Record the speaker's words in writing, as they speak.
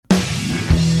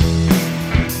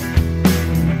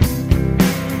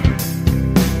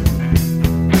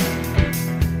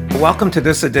Welcome to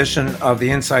this edition of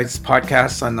the Insights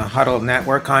podcast on the Huddle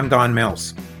Network. I'm Don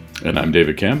Mills. And I'm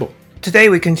David Campbell. Today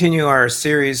we continue our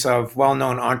series of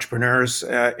well-known entrepreneurs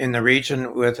in the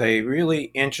region with a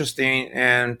really interesting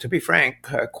and, to be frank,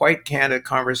 quite candid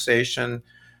conversation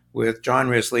with John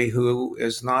Risley, who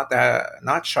is not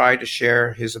shy to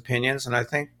share his opinions. And I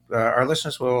think our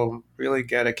listeners will really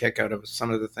get a kick out of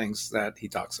some of the things that he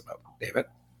talks about. David?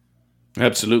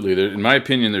 Absolutely. In my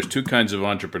opinion, there's two kinds of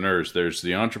entrepreneurs. There's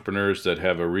the entrepreneurs that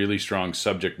have a really strong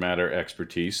subject matter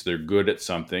expertise. They're good at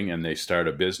something and they start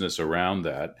a business around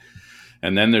that.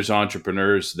 And then there's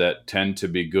entrepreneurs that tend to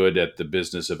be good at the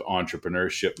business of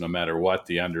entrepreneurship, no matter what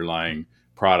the underlying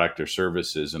product or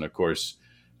service is. And of course,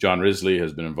 John Risley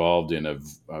has been involved in a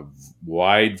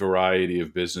wide variety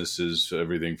of businesses,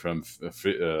 everything from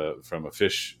a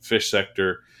fish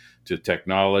sector to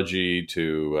technology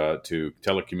to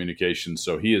telecommunications.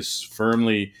 So he is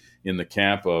firmly in the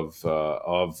camp of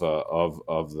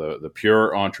the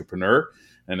pure entrepreneur.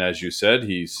 And as you said,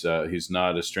 he's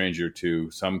not a stranger to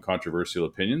some controversial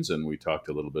opinions, and we talked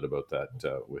a little bit about that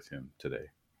with him today.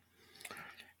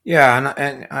 Yeah,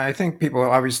 and I think people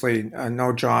obviously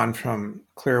know John from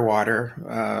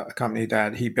Clearwater, a company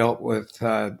that he built with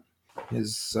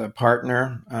his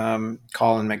partner,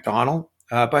 Colin McDonald.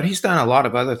 But he's done a lot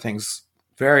of other things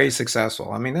very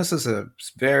successful. I mean, this is a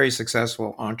very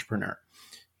successful entrepreneur.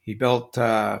 He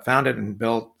founded and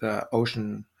built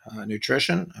Ocean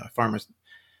Nutrition, a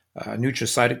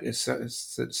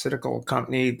nutraceutical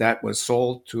company that was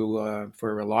sold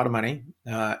for a lot of money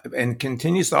and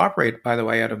continues to operate, by the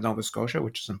way, out of Nova Scotia,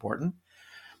 which is important.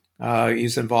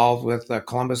 He's involved with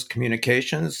Columbus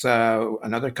Communications,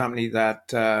 another company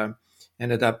that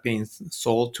ended up being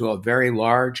sold to a very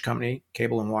large company,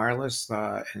 Cable and Wireless,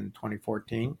 in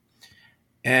 2014.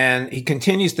 And he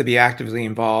continues to be actively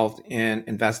involved in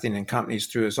investing in companies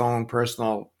through his own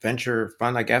personal venture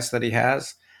fund, I guess, that he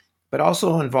has, but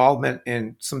also involvement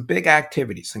in some big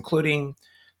activities, including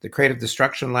the Creative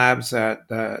Destruction Labs at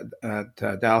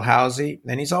Dalhousie.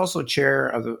 And he's also chair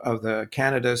of the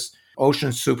Canada's Ocean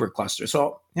Supercluster.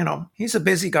 So, he's a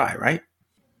busy guy, right?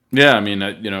 Yeah, I mean,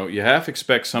 you half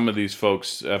expect some of these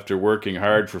folks, after working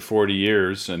hard for 40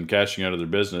 years and cashing out of their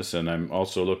business, and I'm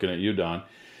also looking at you, Don,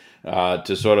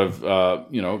 to sort of,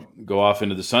 go off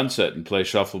into the sunset and play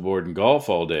shuffleboard and golf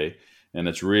all day. And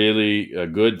it's really a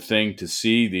good thing to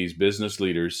see these business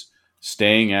leaders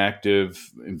staying active,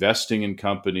 investing in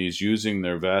companies, using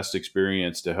their vast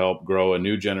experience to help grow a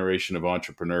new generation of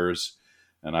entrepreneurs.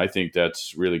 And I think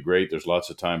that's really great. There's lots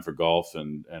of time for golf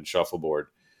and shuffleboard.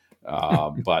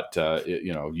 But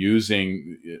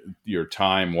using your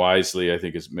time wisely, I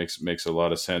think makes a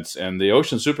lot of sense. And the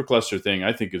Ocean Supercluster thing,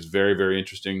 I think, is very, very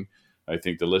interesting. I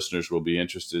think the listeners will be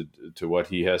interested to what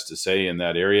he has to say in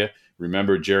that area.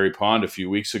 Remember, Jerry Pond a few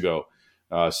weeks ago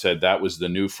said that was the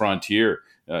new frontier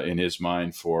in his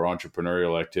mind for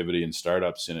entrepreneurial activity and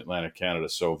startups in Atlantic Canada.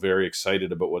 So very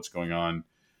excited about what's going on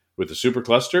with the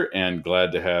Supercluster, and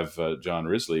glad to have John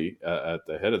Risley at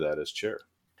the head of that as chair.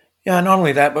 Yeah, not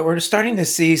only that, but we're starting to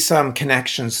see some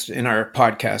connections in our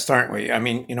podcast, aren't we? I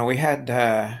mean, we had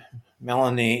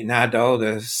Melanie Nadeau,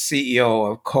 the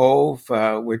CEO of Cove,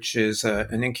 which is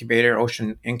an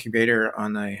ocean incubator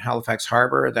on the Halifax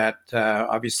Harbor that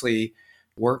obviously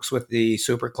works with the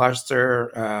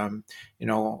supercluster.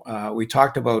 We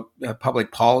talked about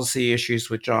public policy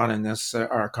issues with John in this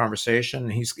our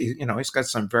conversation. He's got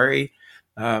some very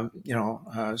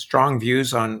strong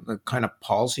views on the kind of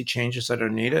policy changes that are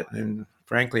needed. And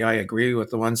frankly, I agree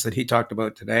with the ones that he talked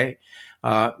about today.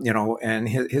 And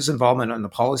his involvement on the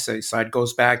policy side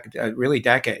goes back really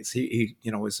decades. He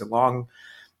was a long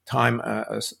time,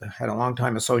 had a long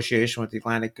time association with the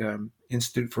Atlantic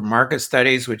Institute for Market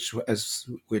Studies, which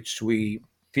we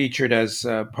featured as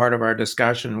part of our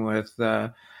discussion with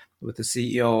the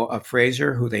CEO of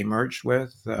Fraser, who they merged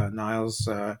with, Niles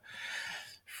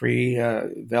Free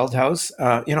Veldhuis.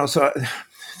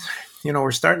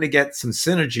 We're starting to get some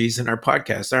synergies in our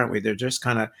podcast, aren't we? They're just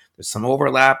there's some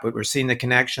overlap, but we're seeing the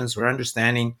connections. We're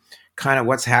understanding kind of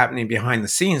what's happening behind the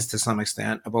scenes to some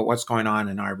extent about what's going on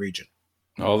in our region.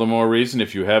 All the more reason,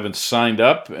 if you haven't signed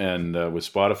up and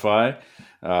with Spotify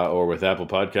or with Apple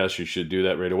Podcasts, you should do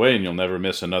that right away, and you'll never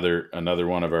miss another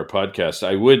one of our podcasts.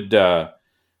 I would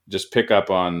just pick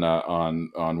up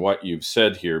on what you've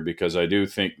said here, because I do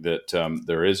think that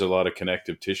there is a lot of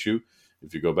connective tissue.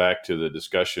 If you go back to the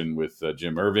discussion with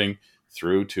Jim Irving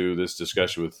through to this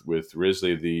discussion with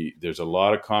Risley, there's a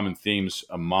lot of common themes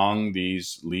among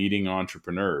these leading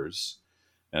entrepreneurs,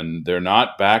 and they're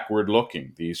not backward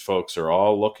looking. These folks are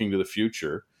all looking to the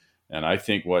future, And I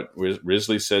think what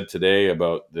Risley said today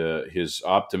about his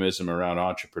optimism around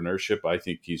entrepreneurship, I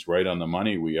think he's right on the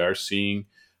money. We are seeing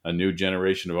a new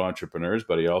generation of entrepreneurs,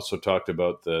 but he also talked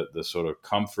about the sort of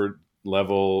comfort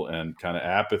level and kind of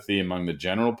apathy among the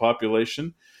general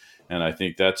population. And I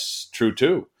think that's true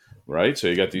too, right? So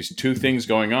you got these two things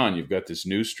going on. You've got this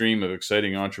new stream of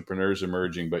exciting entrepreneurs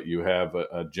emerging, but you have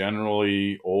a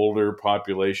generally older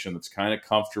population that's kind of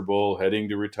comfortable heading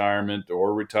to retirement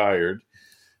or retired,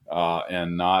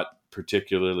 and not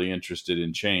particularly interested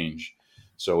in change.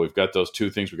 So we've got those two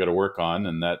things we've got to work on.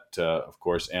 And that, of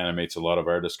course, animates a lot of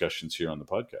our discussions here on the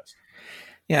podcast.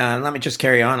 Yeah, and let me just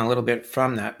carry on a little bit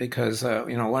from that because,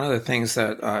 one of the things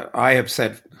that I have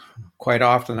said quite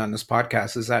often on this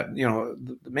podcast is that,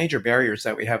 the major barriers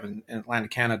that we have in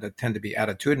Atlantic Canada tend to be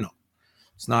attitudinal.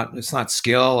 It's not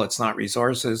skill, it's not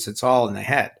resources, it's all in the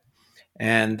head.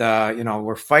 And,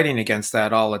 we're fighting against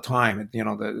that all the time.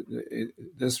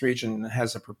 This region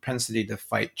has a propensity to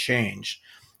fight change.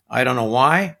 I don't know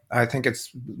why. I think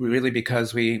it's really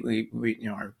because we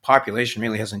our population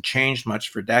really hasn't changed much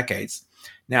for decades.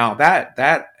 Now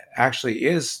that actually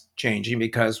is changing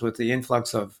because with the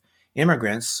influx of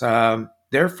immigrants,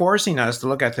 they're forcing us to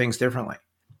look at things differently.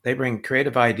 They bring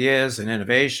creative ideas and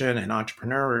innovation and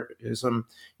entrepreneurism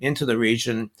into the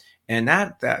region, and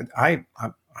that I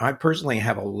personally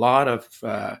have a lot of,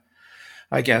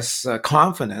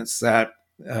 confidence that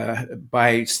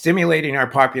by stimulating our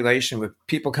population with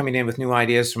people coming in with new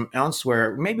ideas from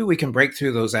elsewhere, maybe we can break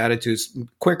through those attitudes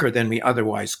quicker than we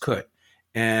otherwise could.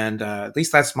 And at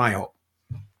least that's my hope.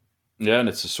 Yeah, and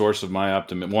it's a source of my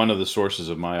optimism. One of the sources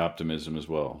of my optimism as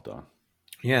well, Don.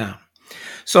 Yeah.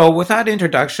 So with that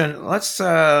introduction, let's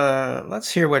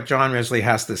hear what John Risley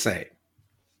has to say.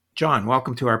 John,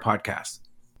 welcome to our podcast.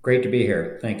 Great to be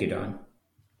here. Thank you, Don.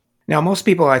 Now, most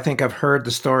people, I think, have heard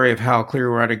the story of how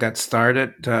Clearwater got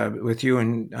started with you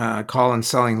and Colin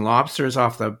selling lobsters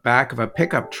off the back of a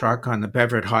pickup truck on the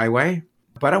Beverett Highway.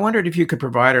 But I wondered if you could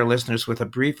provide our listeners with a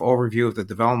brief overview of the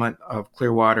development of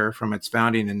Clearwater from its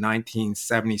founding in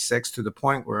 1976 to the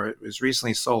point where it was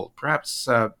recently sold, perhaps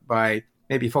by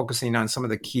maybe focusing on some of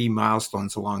the key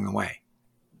milestones along the way.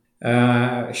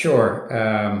 Sure.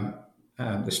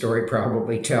 The story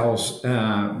probably tells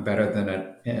better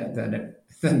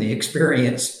than the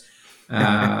experience,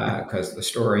 because the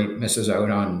story misses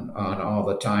out on all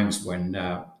the times when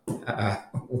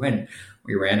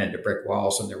we ran into brick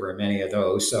walls, and there were many of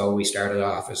those. So we started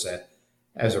off as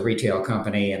a retail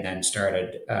company, and then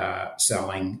started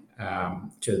selling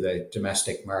to the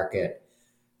domestic market.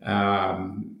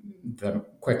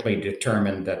 Quickly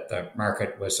determined that the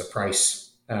market was a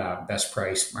best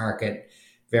price market.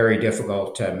 Very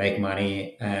difficult to make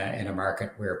money in a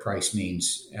market where price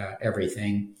means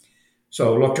everything.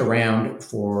 So looked around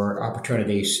for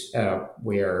opportunities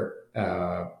where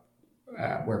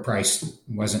price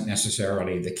wasn't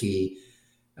necessarily the key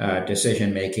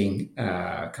decision-making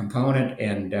component,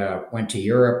 and went to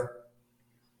Europe.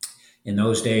 In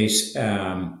those days,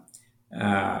 when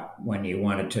you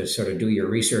wanted to sort of do your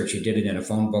research, you did it in a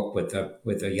phone book with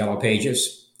the yellow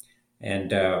pages.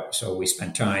 And so we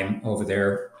spent time over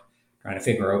there trying to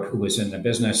figure out who was in the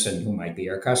business and who might be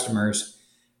our customers.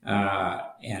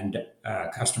 And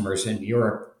customers in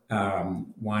Europe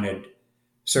wanted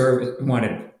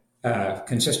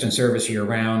consistent service year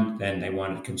round. Then they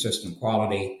wanted consistent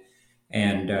quality.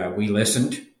 And we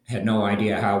listened, had no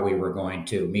idea how we were going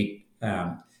to meet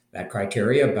that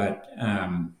criteria, but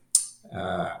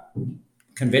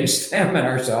convinced them and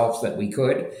ourselves that we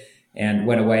could, and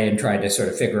went away and tried to sort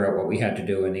of figure out what we had to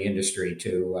do in the industry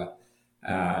to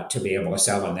be able to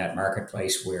sell in that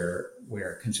marketplace where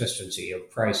consistency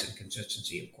of price and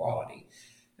consistency of quality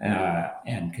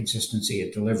and consistency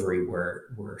of delivery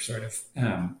were sort of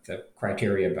the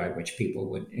criteria by which people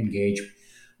would engage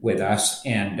with us.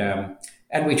 And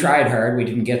we tried hard. We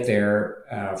didn't get there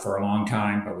for a long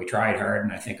time, but we tried hard.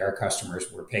 And I think our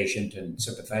customers were patient and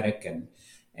sympathetic and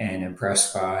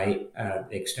impressed by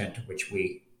the extent to which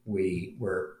we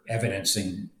were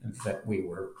evidencing that we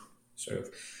were sort of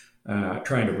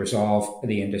trying to resolve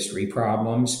the industry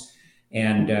problems.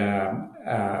 And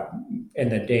in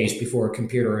the days before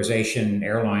computerization,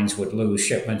 airlines would lose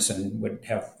shipments and would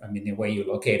have, the way you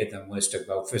located them was to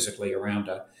go physically around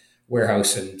a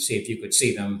warehouse and see if you could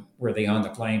see them. Were they on the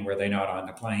plane? Were they not on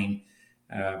the plane?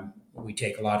 We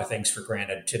take a lot of things for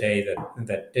granted today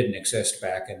that didn't exist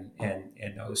back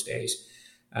in those days.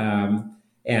 So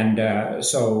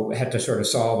had to sort of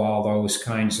solve all those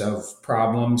kinds of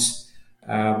problems,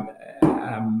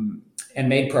 and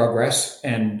made progress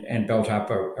and built up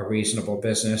a reasonable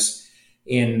business.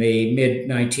 In the mid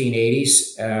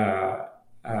 1980s,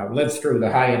 lived through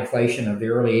the high inflation of the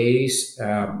early 80s,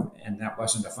 and that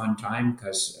wasn't a fun time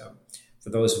because for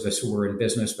those of us who were in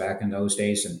business back in those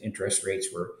days and interest rates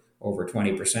were over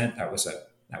 20%, that was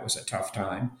a tough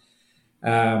time.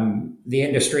 The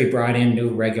industry brought in new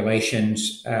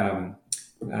regulations and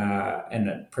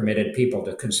permitted people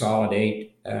to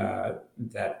consolidate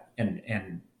that,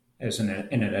 and as in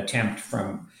an attempt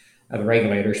from the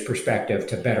regulator's perspective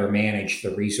to better manage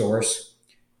the resource,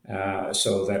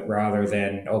 so that rather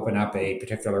than open up a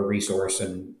particular resource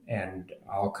and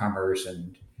all comers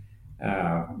and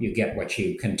you get what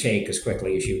you can take as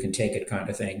quickly as you can take it kind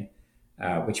of thing,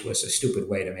 which was a stupid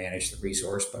way to manage the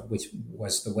resource, but which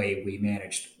was the way we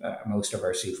managed most of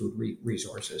our seafood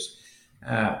resources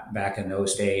back in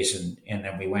those days. And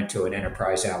then we went to an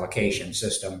enterprise allocation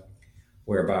system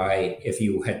whereby if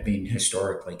you had been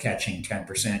historically catching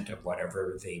 10% of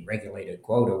whatever the regulated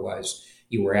quota was,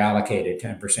 you were allocated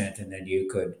 10%, and then you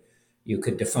could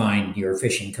define your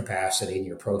fishing capacity and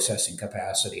your processing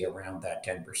capacity around that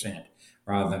 10%,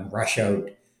 rather than rush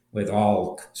out with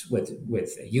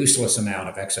a useless amount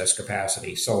of excess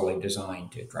capacity solely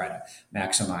designed to try to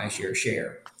maximize your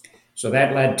share. So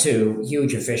that led to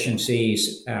huge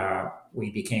efficiencies. We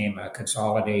became a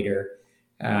consolidator,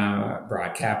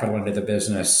 brought capital into the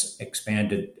business,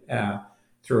 expanded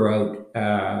throughout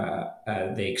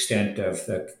the extent of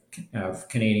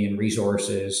Canadian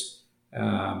resources,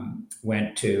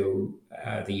 went to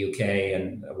the UK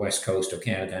and the west coast of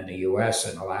Canada and the US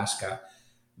and Alaska,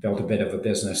 built a bit of a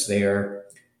business there,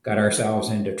 got ourselves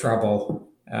into trouble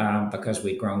because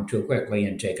we'd grown too quickly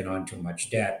and taken on too much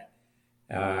debt.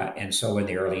 And so in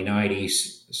the early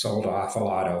 90s, sold off a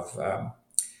lot of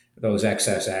those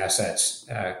excess assets,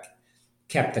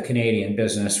 kept the Canadian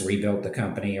business, rebuilt the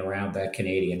company around that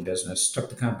Canadian business, took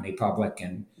the company public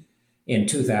in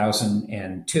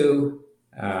 2002.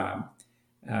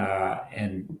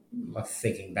 And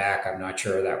thinking back, I'm not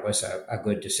sure that was a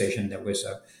good decision. There was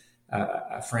a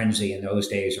frenzy in those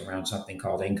days around something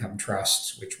called income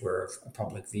trusts, which were a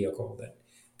public vehicle that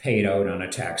paid out on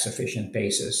a tax-efficient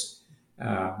basis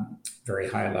very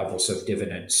high levels of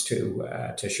dividends to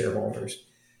shareholders.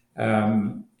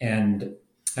 And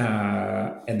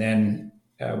then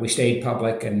we stayed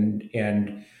public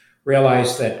and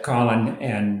realized that Colin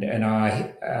and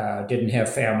I didn't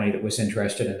have family that was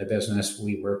interested in the business.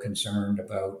 We were concerned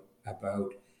about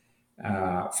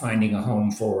finding a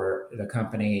home for the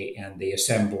company and the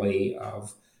assembly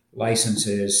of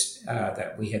licenses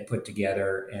that we had put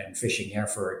together and fishing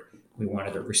effort. We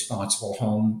wanted a responsible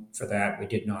home for that. We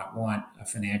did not want a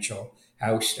financial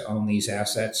house to own these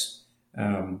assets,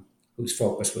 whose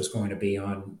focus was going to be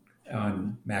on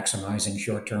maximizing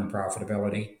short-term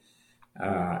profitability.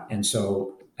 And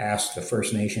so asked the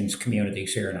First Nations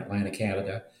communities here in Atlantic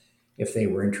Canada if they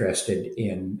were interested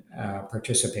in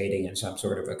participating in some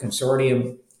sort of a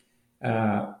consortium,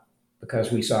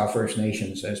 because we saw First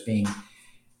Nations as being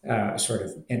sort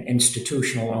of an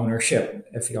institutional ownership,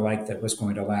 if you like, that was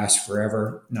going to last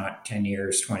forever, not 10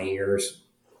 years, 20 years,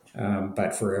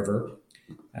 but forever.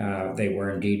 They were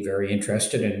indeed very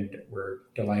interested, and were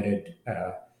delighted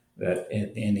that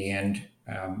in the end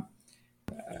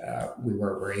we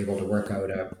were able to work out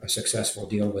a successful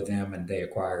deal with them, and they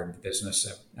acquired the business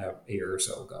a year or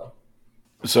so ago.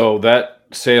 So that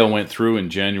sale went through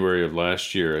in January of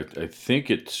last year. I think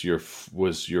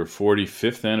was your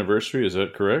 45th anniversary. Is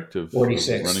that correct? Of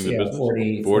 46, running the business?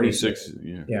 46.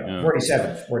 Yeah.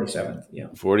 47th. Yeah.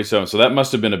 47. So that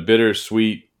must have been a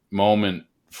bittersweet moment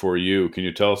for you. Can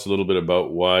you tell us a little bit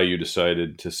about why you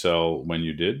decided to sell when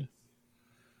you did?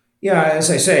 Yeah, as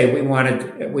I say,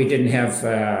 we didn't have,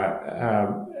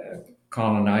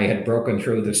 Colin and I had broken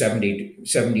through the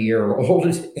 70-year-old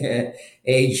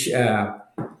age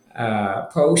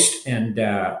post, and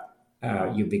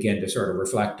you begin to sort of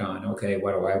reflect on, okay,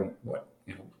 what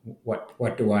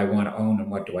do I want to own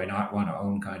and what do I not want to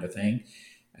own, kind of thing.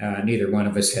 Neither one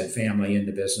of us had family in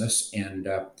the business, and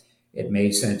it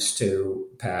made sense to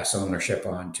pass ownership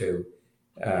on to,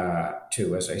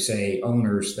 as I say,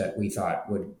 owners that we thought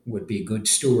would be good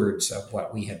stewards of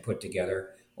what we had put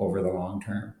together over the long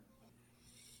term.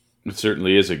 It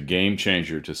certainly is a game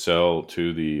changer to sell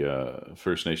to the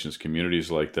First Nations communities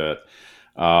like that.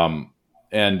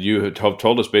 And you had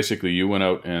told us basically you went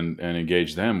out and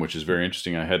engaged them, which is very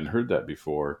interesting. I hadn't heard that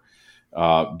before.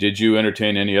 Did you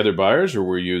entertain any other buyers, or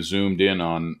were you zoomed in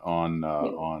on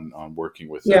working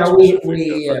with? Yeah,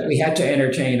 we had to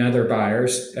entertain other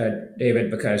buyers,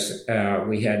 David, because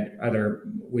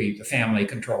the family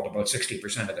controlled about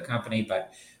 60% of the company,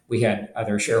 but we had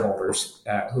other shareholders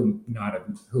who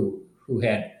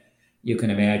had you can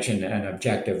imagine an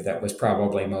objective that was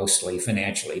probably mostly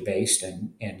financially based,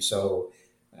 and so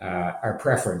our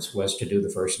preference was to do the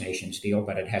First Nations deal,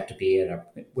 but it had to be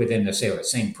within the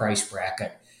same price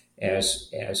bracket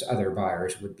as other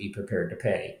buyers would be prepared to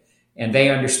pay. And they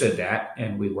understood that,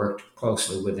 and we worked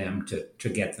closely with them to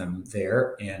get them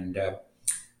there. And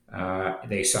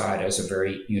they saw it as a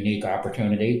very unique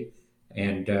opportunity,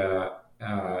 and to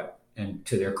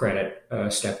their credit,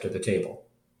 stepped to the table.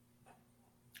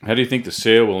 How do you think the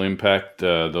sale will impact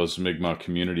those Mi'kmaq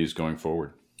communities going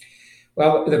forward?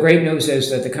 Well, the great news is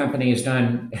that the company has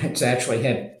done. It's actually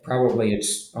had probably it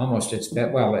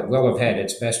will have had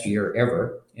its best year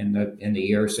ever in the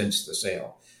year since the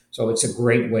sale. So it's a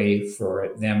great way for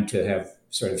them to have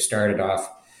sort of started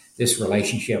off this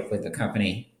relationship with the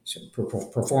company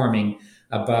performing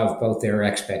above both their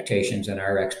expectations and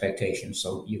our expectations.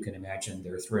 So you can imagine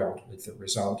they're thrilled with the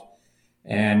result,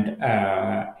 and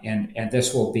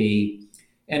this will be.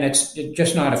 And it's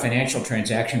just not a financial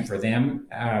transaction for them.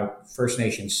 First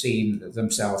Nations see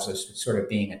themselves as sort of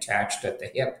being attached at the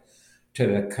hip to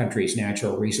the country's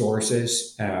natural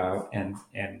resources, and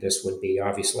this would be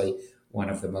obviously one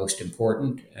of the most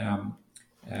important.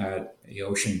 The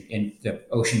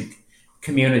ocean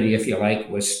community, if you like,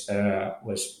 was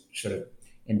sort of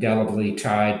indelibly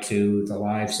tied to the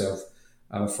lives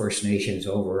of First Nations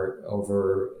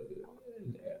over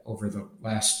the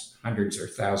last hundreds or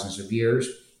thousands of years.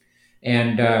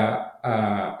 And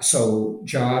so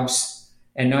jobs,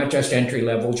 and not just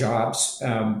entry-level jobs,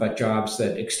 but jobs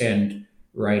that extend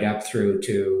right up through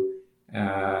to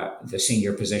the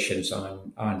senior positions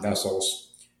on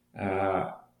vessels,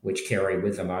 which carry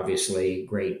with them obviously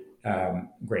great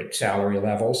salary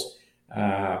levels,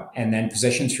 and then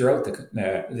positions throughout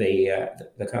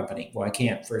the company. Why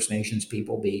can't First Nations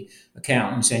people be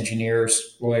accountants,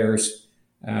 engineers, lawyers,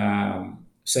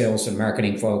 sales and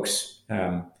marketing folks,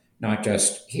 not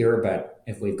just here, but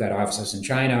if we've got offices in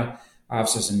China,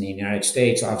 offices in the United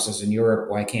States, offices in Europe,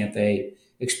 why can't they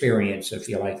experience, if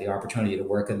you like, the opportunity to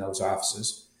work in those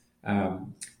offices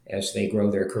as they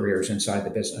grow their careers inside the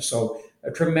business? So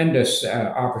a tremendous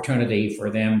opportunity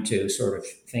for them to sort of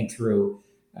think through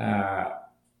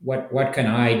what can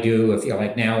I do, if you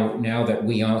like, now that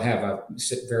we all have a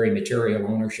very material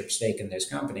ownership stake in this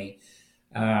company.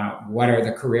 What are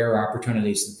the career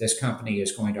opportunities that this company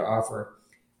is going to offer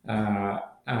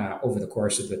over the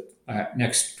course of the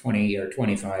next 20 or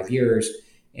 25 years?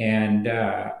 And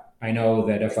I know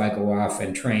that if I go off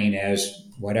and train as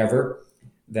whatever,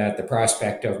 that the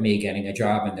prospect of me getting a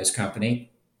job in this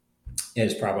company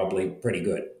is probably pretty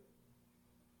good.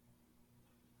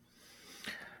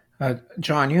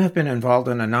 John, you have been involved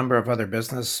in a number of other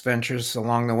business ventures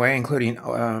along the way, including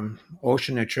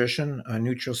Ocean Nutrition, a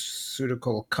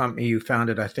nutraceutical company you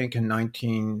founded, I think, in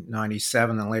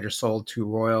 1997 and later sold to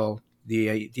Royal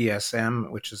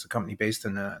DSM, which is a company based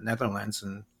in the Netherlands,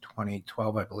 in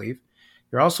 2012, I believe.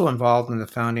 You're also involved in the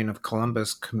founding of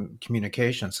Columbus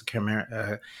Communications,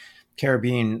 a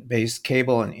Caribbean-based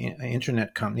cable and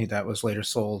internet company that was later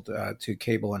sold to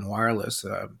Cable and Wireless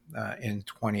in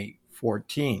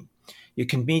 2014. You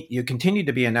continue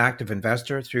to be an active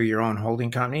investor through your own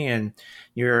holding company, and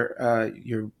you're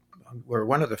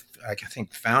one of the, I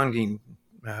think,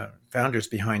 founders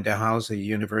behind Dalhousie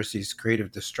University's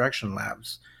Creative Destruction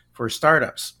Labs for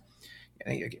startups.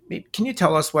 Can you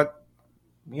tell us what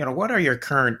are your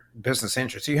current business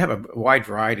interests? You have a wide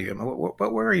variety of them,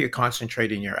 but where are you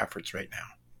concentrating your efforts right now?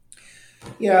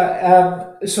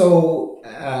 Yeah, so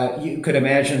you could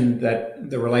imagine that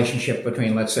the relationship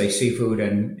between, let's say, seafood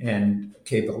and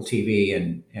cable TV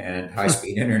and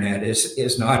high-speed internet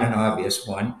is not an obvious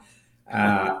one.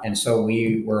 And so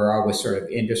we were always sort of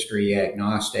industry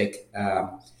agnostic.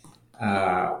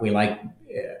 We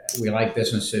like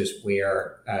businesses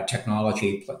where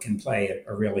technology can play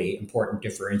a really important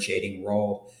differentiating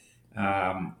role.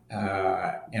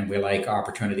 And we like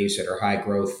opportunities that are high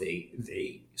growth.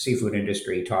 The seafood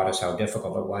industry taught us how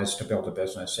difficult it was to build a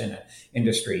business in an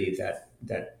industry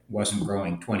that wasn't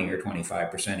growing 20 or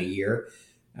 25% a year.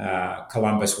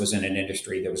 Columbus was in an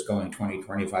industry that was going 20,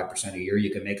 25% a year. You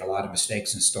can make a lot of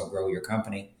mistakes and still grow your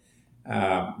company.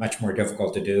 Much more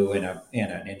difficult to do in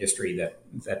an industry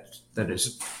that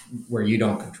is where you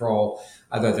don't control,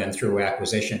 other than through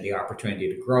acquisition, the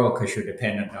opportunity to grow, because you're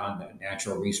dependent on the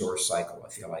natural resource cycle,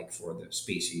 if you like, for the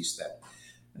species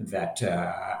that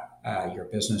your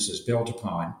business is built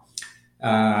upon.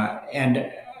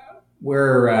 And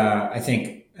we're, I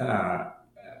think,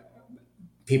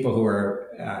 people who are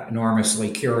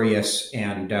enormously curious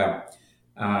and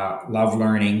love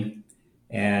learning.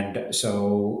 And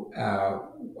so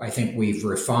I think we've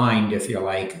refined, if you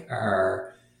like,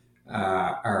 our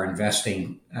our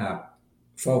investing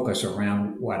focus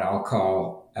around what I'll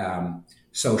call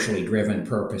socially driven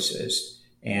purposes.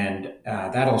 And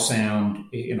that'll sound,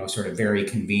 sort of very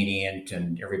convenient,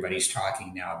 and everybody's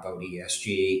talking now about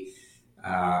ESG.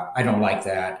 I don't like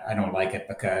that. I don't like it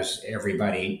because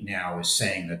everybody now is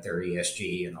saying that they're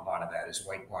ESG, and a lot of that is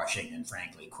whitewashing and,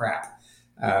 frankly, crap.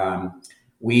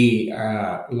 We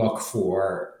look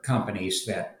for companies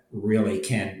that really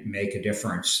can make a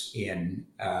difference in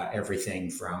everything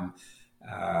from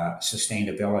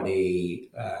sustainability,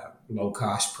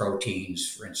 low-cost proteins,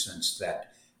 for instance, that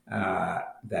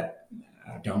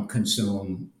don't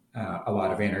consume a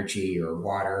lot of energy or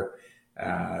water,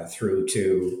 through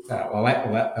to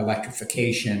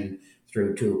electrification,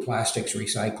 through to plastics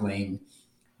recycling,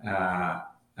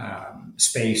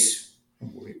 space.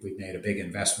 We've made a big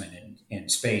investment in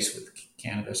space with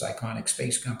Canada's iconic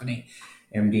space company,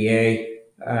 MDA.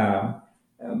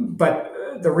 But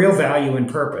the real value and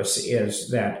purpose is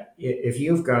that if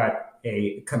you've got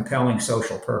a compelling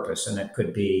social purpose, and it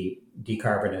could be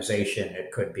decarbonization,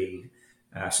 it could be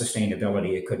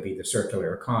sustainability, it could be the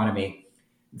circular economy,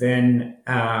 then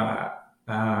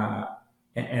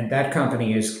and that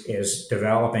company is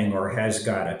developing or has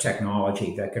got a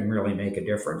technology that can really make a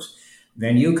difference,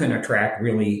 then you can attract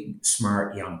really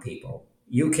smart young people.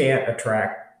 You can't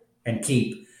attract and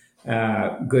keep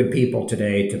good people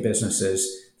today to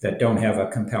businesses that don't have a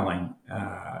compelling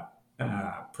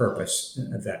purpose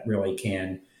that really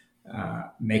can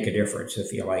make a difference,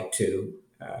 if you like, to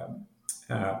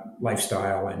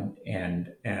lifestyle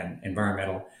and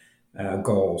environmental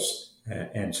goals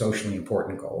and socially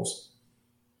important goals.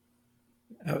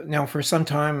 Now, for some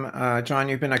time, John,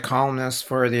 you've been a columnist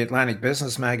for the Atlantic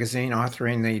Business Magazine,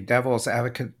 authoring the Devil's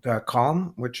Advocate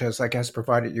column, which has, I guess,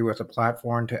 provided you with a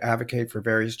platform to advocate for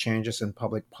various changes in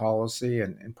public policy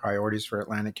and priorities for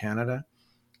Atlantic Canada.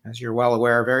 As you're well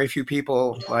aware, very few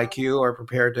people like you are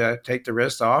prepared to take the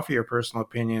risk to offer your personal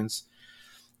opinions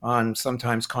on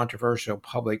sometimes controversial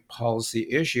public policy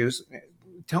issues.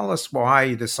 Tell us why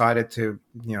you decided to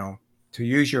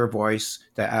use your voice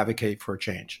to advocate for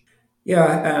change.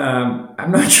 Yeah,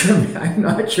 I'm not sure. I'm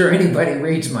not sure anybody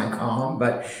reads my column,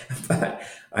 but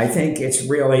I think it's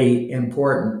really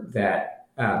important that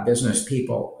business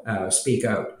people speak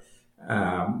out.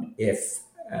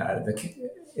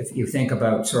 If you think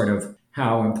about sort of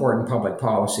how important public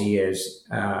policy is,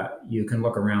 you can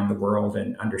look around the world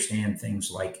and understand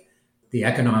things like the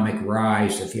economic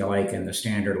rise, if you like, in the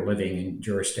standard of living in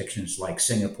jurisdictions like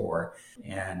Singapore,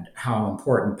 and how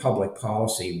important public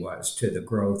policy was to the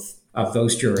growth of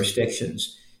those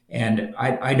jurisdictions. And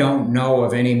I don't know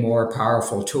of any more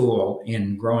powerful tool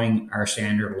in growing our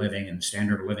standard of living. And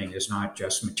standard of living is not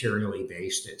just materially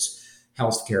based; it's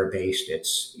healthcare based,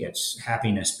 it's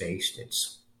happiness based,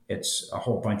 it's a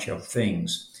whole bunch of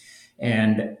things,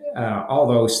 and all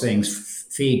those things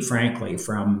feed, frankly,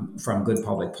 from good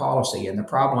public policy. And the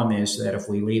problem is that if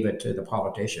we leave it to the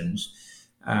politicians,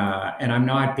 and I'm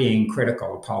not being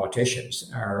critical of politicians,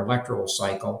 our electoral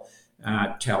cycle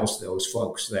tells those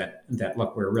folks that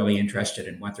look, we're really interested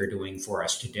in what they're doing for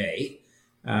us today,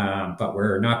 but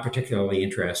we're not particularly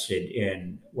interested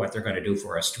in what they're going to do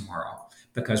for us tomorrow,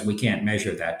 because we can't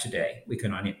measure that today. We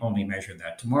can only measure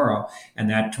that tomorrow, and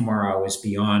that tomorrow is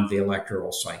beyond the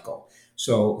electoral cycle.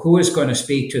 So who is going to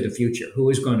speak to the future? Who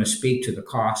is going to speak to the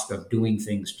cost of doing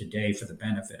things today for the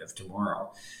benefit of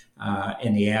tomorrow,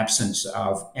 in the absence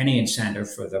of any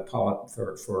incentive for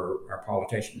our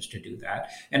politicians to do that?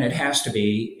 And it has to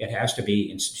be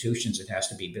institutions. It has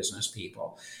to be business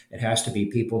people. It has to be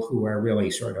people who are really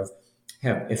sort of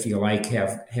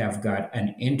have got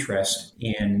an interest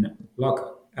in,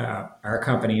 look, our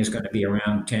company is going to be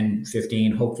around 10,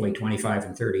 15, hopefully 25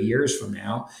 and 30 years from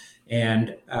now.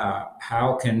 And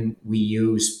how can we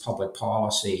use public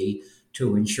policy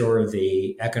to ensure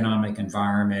the economic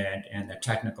environment and the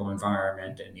technical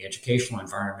environment and the educational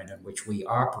environment in which we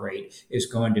operate is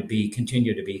going to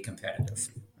continue to be competitive,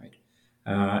 right?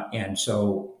 And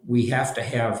so we have to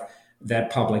have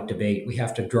that public debate. We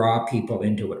have to draw people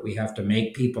into it. We have to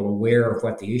make people aware of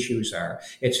what the issues are.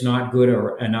 It's not good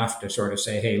enough to sort of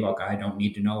say, hey, look, I don't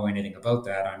need to know anything about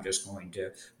that. I'm just going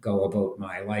to go about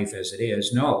my life as it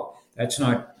is. No, that's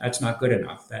not good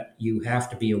enough. That you have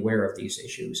to be aware of these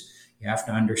issues. You have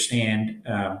to understand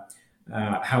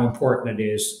how important it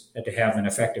is to have an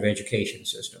effective education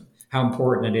system, how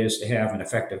important it is to have an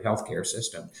effective healthcare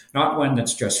system, not one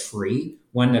that's just free,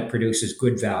 one that produces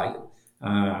good value.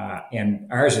 And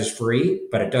ours is free,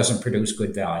 but it doesn't produce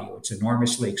good value. It's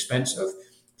enormously expensive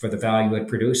for the value it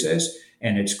produces.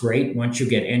 And it's great once you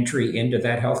get entry into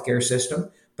that healthcare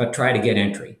system, but try to get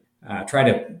entry. try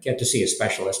to get to see a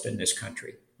specialist in this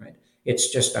country, right?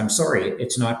 It's just, I'm sorry,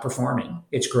 it's not performing.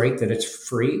 It's great that it's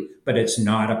free, but it's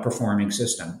not a performing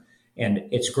system. And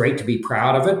it's great to be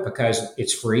proud of it because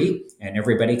it's free and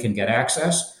everybody can get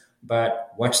access.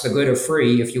 But what's the good of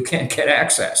free if you can't get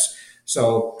access?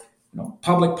 So,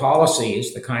 public policy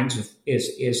is the kinds of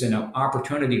is an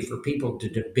opportunity for people to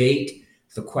debate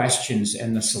the questions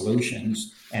and the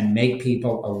solutions and make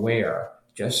people aware.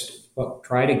 Just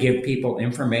try to give people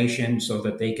information so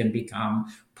that they can become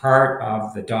part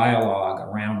of the dialogue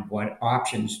around what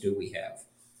options do we have.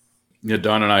 Yeah,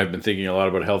 Don and I have been thinking a lot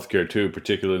about healthcare too,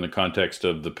 particularly in the context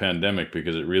of the pandemic,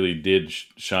 because it really did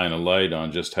shine a light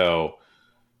on just how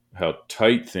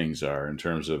tight things are in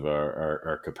terms of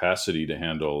our capacity to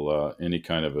handle any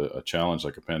kind of a challenge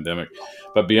like a pandemic.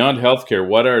 But beyond healthcare,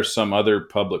 what are some other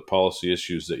public policy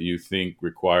issues that you think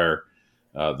require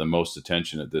the most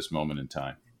attention at this moment in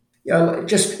time? Yeah,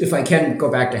 just if I can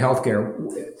go back to healthcare,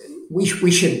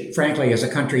 we should, frankly, as a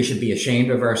country, should be ashamed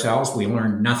of ourselves. We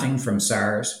learned nothing from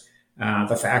SARS.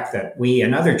 The fact that we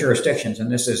and other jurisdictions, and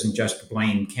this isn't just to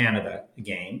blame Canada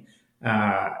again,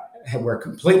 were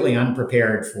completely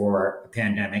unprepared for a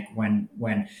pandemic when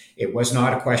it was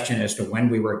not a question as to when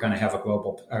we were going to have a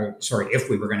global, if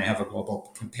we were going to have a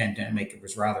global pandemic. It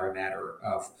was rather a matter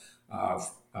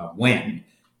of when.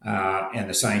 And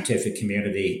the scientific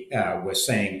community was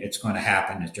saying it's going to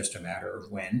happen. It's just a matter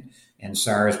of when. And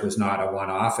SARS was not a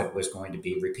one-off. It was going to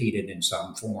be repeated in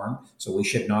some form. So we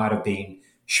should not have been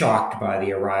shocked by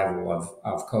the arrival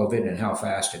of COVID and how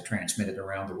fast it transmitted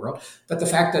around the world. But the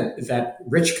fact that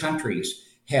rich countries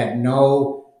had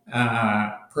no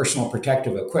personal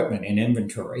protective equipment in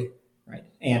inventory, right,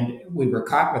 and we were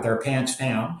caught with our pants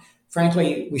down,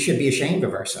 frankly, we should be ashamed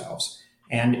of ourselves.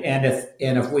 And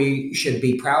if we should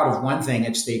be proud of one thing,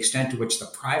 it's the extent to which the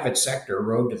private sector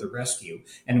rode to the rescue,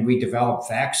 and we developed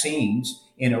vaccines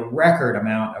in a record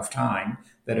amount of time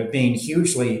that have been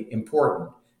hugely important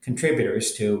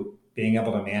contributors to being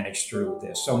able to manage through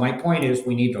this. So my point is,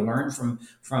 we need to learn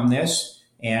from this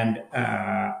and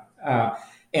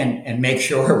make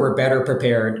sure we're better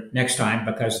prepared next time,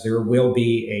 because there will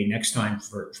be a next time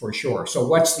for sure. So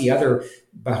what's the other,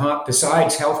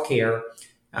 besides healthcare?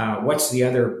 What's the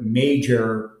other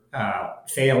major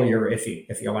failure,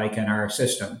 if you like, in our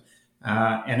system?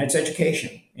 And it's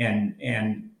education,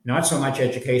 and not so much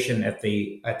education at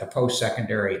the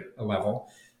post-secondary level.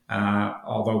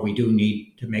 Although we do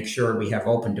need to make sure we have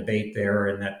open debate there,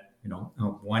 and that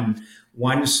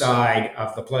one side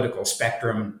of the political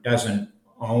spectrum doesn't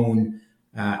own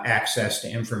access to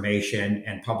information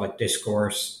and public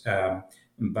discourse,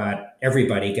 but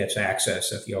everybody gets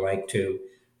access, if you like, to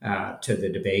the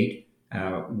debate,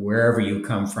 wherever you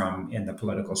come from in the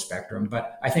political spectrum.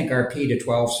 But I think our P to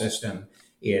 12 system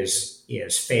is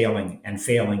failing, and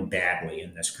failing badly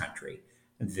in this country.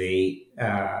 The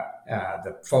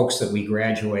folks that we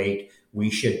graduate,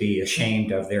 we should be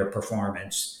ashamed of their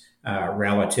performance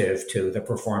relative to the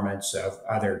performance of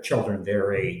other children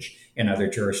their age in other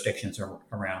jurisdictions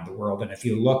around the world. And if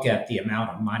you look at the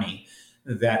amount of money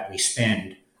that we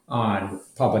spend on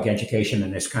public education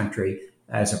in this country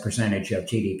as a percentage of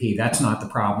GDP, that's not the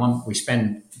problem. We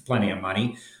spend plenty of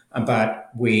money,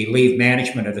 but we leave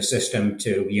management of the system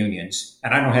to unions.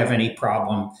 And I don't have any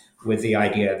problem with the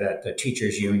idea that the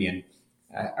teachers' union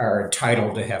are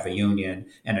entitled to have a union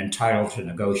and entitled to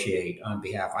negotiate on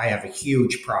behalf. I have a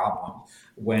huge problem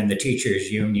when the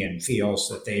teachers' union feels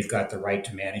that they've got the right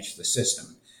to manage the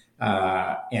system,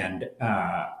 and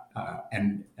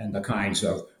the kinds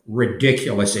of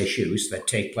ridiculous issues that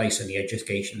take place in the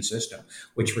education system,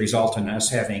 which result in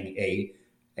us having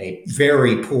a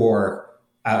very poor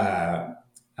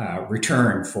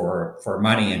return for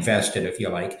money invested, if you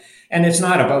like. And it's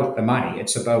not about the money.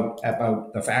 It's about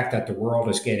the fact that the world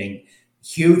is getting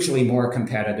hugely more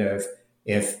competitive.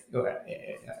 If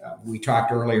we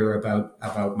talked earlier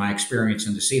about my experience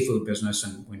in the seafood business,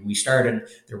 and when we started,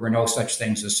 there were no such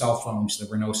things as cell phones. There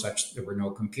were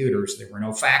no computers. There were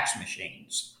no fax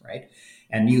machines, right?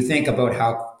 And you think about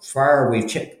how far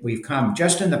we've come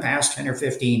just in the past 10 or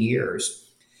 15 years.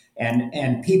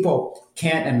 And people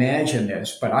can't imagine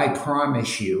this, but I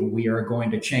promise you, we are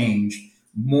going to change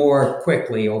more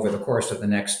quickly over the course of the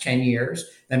next 10 years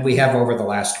than we have over the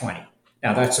last 20.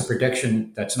 Now, that's a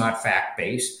prediction that's not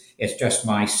fact-based. It's just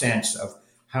my sense of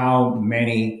how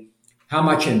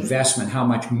much investment, how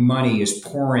much money is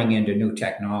pouring into new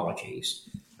technologies.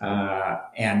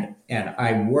 And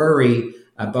I worry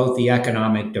about the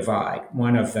economic divide.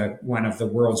 One of the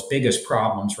world's biggest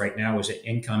problems right now is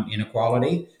income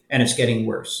inequality, and it's getting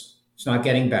worse. It's not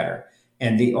getting better.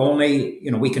 And the only,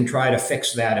 we can try to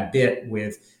fix that a bit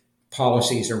with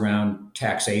policies around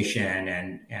taxation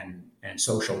and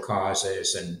social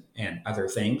causes and other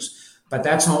things. But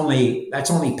that's only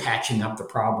patching up the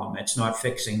problem. It's not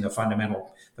fixing the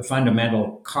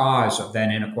fundamental cause of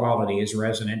that inequality is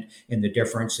resident in the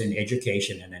difference in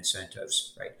education and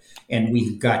incentives, right? And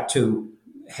we've got to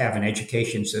have an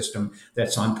education system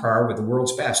that's on par with the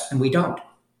world's best, and we don't.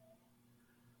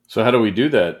 So how do we do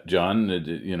that, John?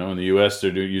 You know, in the U.S.,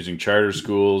 they're using charter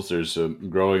schools. There's a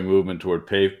growing movement toward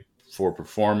pay for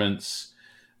performance.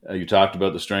 You talked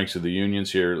about the strengths of the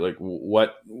unions here. Like,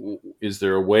 what is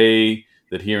there a way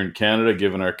that here in Canada,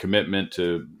 given our commitment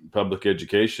to public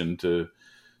education, to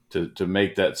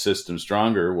make that system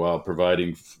stronger while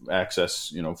providing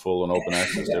access, full and open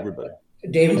access to everybody?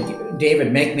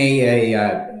 David, make me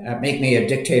a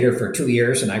dictator for 2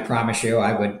 years, and I promise you,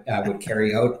 I would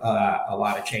carry out a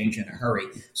lot of change in a hurry.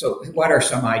 So, what are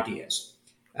some ideas?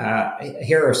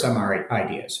 Here are some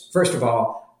ideas. First of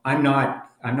all, I'm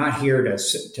not here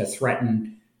to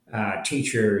threaten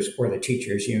teachers or the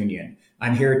teachers union.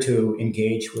 I'm here to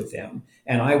engage with them,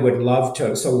 and I would love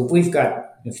to. So we've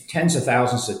got tens of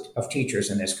thousands of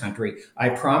teachers in this country. I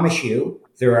promise you,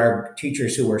 there are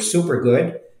teachers who are super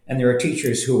good, and there are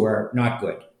teachers who are not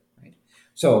good. Right?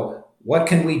 So what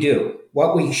can we do?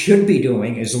 What we should be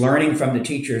doing is learning from the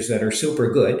teachers that are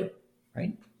super good,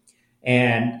 right?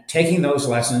 And taking those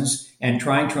lessons and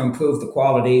trying to improve the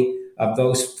quality of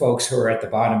those folks who are at the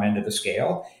bottom end of the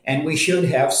scale. And we should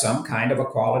have some kind of a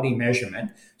quality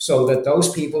measurement so that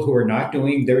those people who are not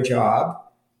doing their job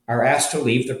are asked to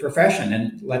leave the profession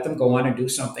and let them go on and do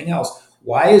something else.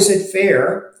 Why is it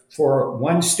fair for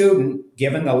one student,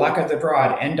 given the luck of the draw,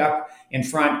 to end up in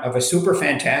front of a super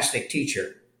fantastic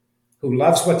teacher who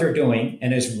loves what they're doing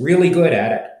and is really good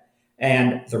at it,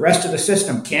 and the rest of the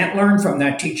system can't learn from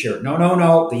that teacher?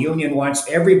 No, the union wants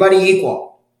everybody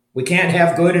equal. We can't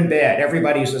have good and bad.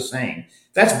 Everybody's the same.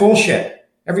 That's bullshit.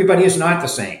 Everybody is not the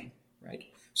same, right?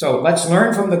 So let's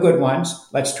learn from the good ones.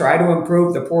 Let's try to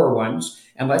improve the poor ones,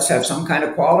 and let's have some kind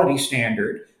of quality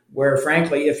standard where,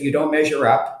 frankly, if you don't measure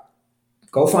up,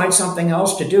 go find something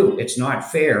else to do. It's not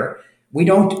fair.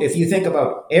 If you think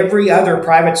about every other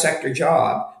private sector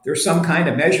job, there's some kind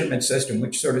of measurement system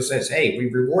which sort of says, hey, we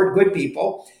reward good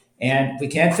people, and if we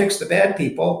can't fix the bad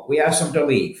people, we ask them to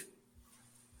leave.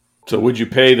 So would you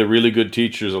pay the really good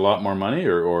teachers a lot more money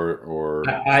or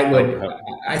I would.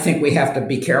 I think we have to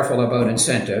be careful about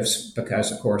incentives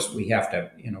because, of course, we have to,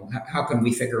 how can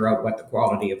we figure out what the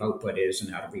quality of output is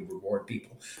and how do we reward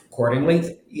people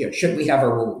accordingly? Should we have a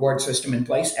reward system in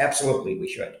place? Absolutely, we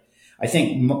should. I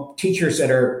think teachers that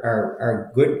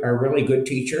are really good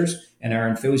teachers and are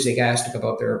enthusiastic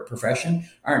about their profession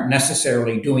aren't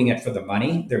necessarily doing it for the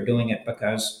money. They're doing it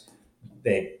because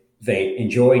they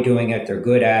enjoy doing it. They're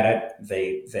good at it.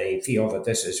 They feel that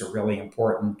this is a really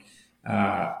important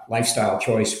lifestyle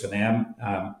choice for them.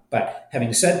 But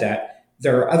having said that,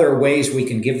 there are other ways we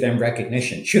can give them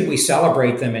recognition. Should we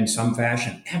celebrate them in some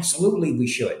fashion? Absolutely, we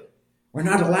should. We're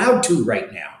not allowed to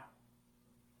right now.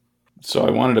 So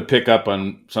I wanted to pick up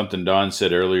on something Don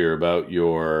said earlier about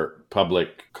your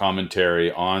public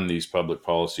commentary on these public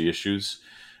policy issues.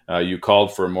 You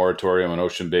called for a moratorium on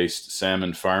ocean-based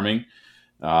salmon farming.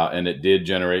 And it did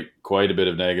generate quite a bit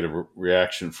of negative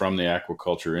reaction from the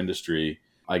aquaculture industry.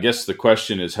 I guess the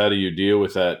question is, how do you deal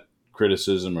with that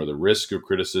criticism or the risk of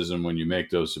criticism when you make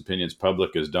those opinions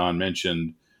public? As Don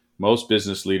mentioned, most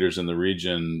business leaders in the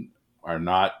region are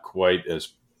not quite as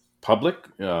public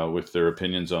with their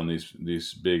opinions on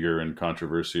these bigger and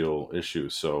controversial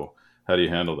issues. So how do you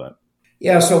handle that?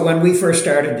 Yeah, so when we first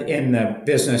started in the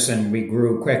business and we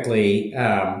grew quickly,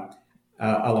 a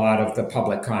lot of the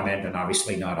public comment, and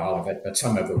obviously not all of it, but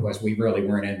some of it was we really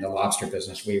weren't in the lobster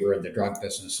business. We were in the drug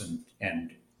business,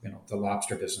 and the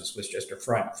lobster business was just a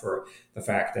front for the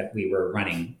fact that we were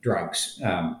running drugs.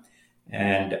 So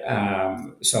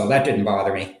that didn't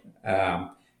bother me,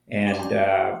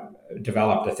 and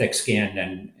developed a thick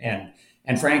skin.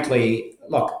 And frankly,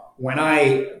 look, when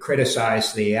I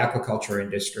criticize the aquaculture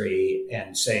industry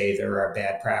and say there are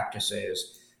bad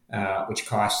practices, which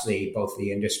costs both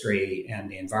the industry and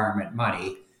the environment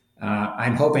money,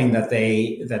 I'm hoping that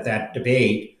that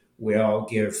debate will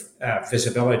give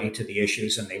visibility to the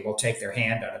issues, and they will take their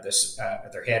head out of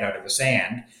the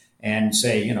sand and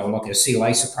say, look, is sea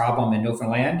lice a problem in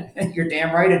Newfoundland? And you're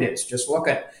damn right it is. Just look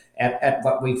at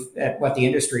what the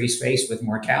industry is faced with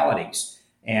mortalities,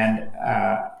 and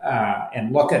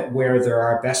look at where there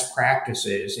are best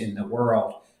practices in the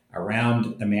world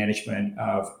around the management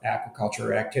of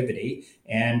aquaculture activity.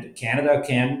 And Canada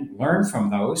can learn from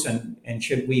those. And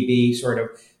should we be sort of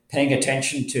paying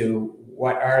attention to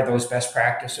what are those best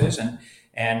practices?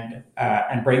 and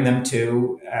bring them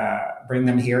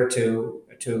here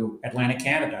to Atlantic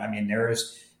Canada. I mean, there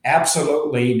is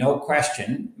absolutely no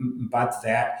question but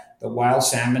that the wild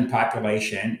salmon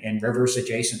population in rivers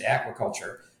adjacent to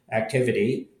aquaculture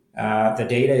activity, the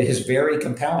data is very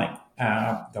compelling.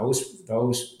 The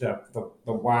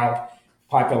wild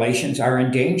populations are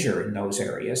in danger in those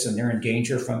areas, and they're in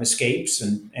danger from escapes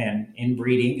and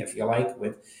inbreeding, if you like,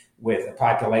 with a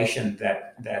population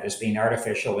that is being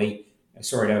artificially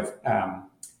sort of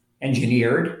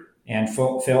engineered and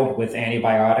filled with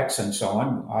antibiotics and so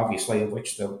on, obviously,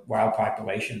 which the wild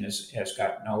population has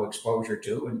got no exposure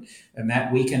to, and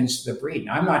that weakens the breed.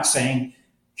 Now, I'm not saying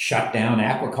shut down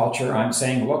aquaculture. I'm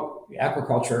saying, look,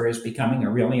 aquaculture is becoming a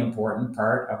really important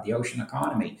part of the ocean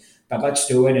economy, but let's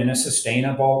do it in a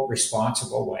sustainable,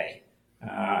 responsible way.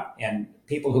 And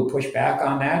people who push back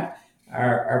on that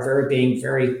are being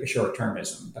very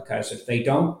short-termism, because if they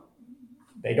don't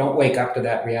wake up to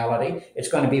that reality, it's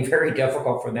going to be very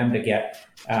difficult for them to get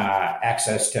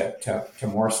access to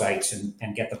more sites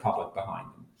and get the public behind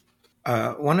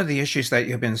them. One of the issues that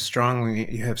you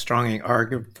have strongly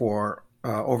argued for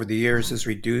over the years is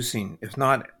reducing, if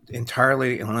not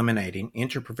entirely eliminating,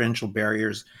 interprovincial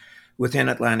barriers within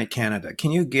Atlantic Canada.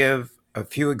 Can you give a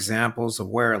few examples of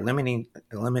where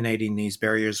eliminating these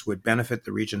barriers would benefit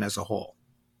the region as a whole?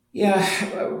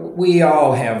 Yeah, we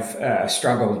all have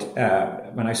struggled.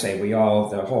 When I say we all,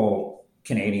 the whole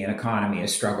Canadian economy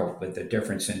has struggled with the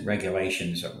difference in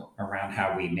regulations around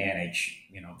how we manage,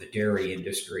 the dairy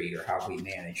industry, or how we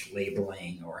manage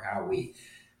labeling, or how we.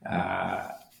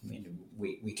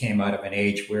 We came out of an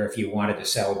age where if you wanted to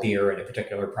sell beer in a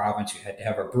particular province, you had to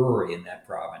have a brewery in that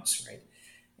province, right?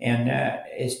 And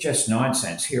it's just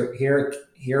nonsense. Here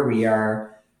we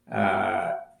are.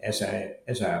 As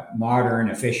a modern,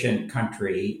 efficient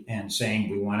country, and saying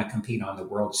we want to compete on the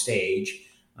world stage,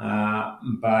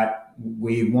 but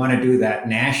we want to do that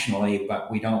nationally,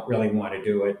 but we don't really want to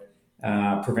do it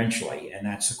provincially, and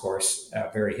that's of course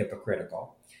very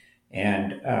hypocritical.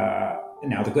 And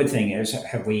now the good thing is,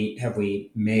 have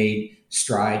we made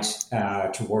strides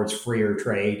towards freer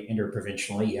trade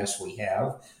interprovincially? Yes, we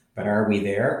have, but are we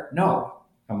there? No.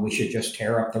 And we should just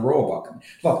tear up the rule book.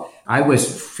 Look, I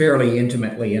was fairly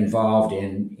intimately involved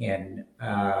in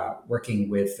working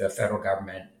with the federal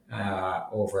government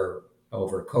over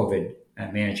COVID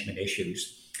management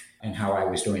issues, and how I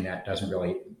was doing that doesn't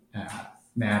really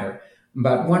matter.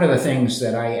 But one of the things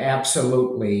that I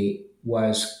absolutely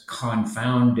was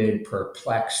confounded,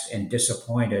 perplexed, and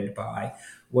disappointed by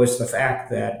was the fact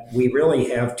that we really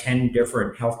have 10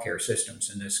 different healthcare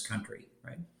systems in this country,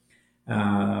 right?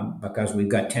 Because we've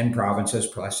got 10 provinces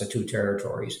plus the 2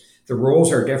 territories. The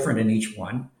rules are different in each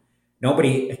one.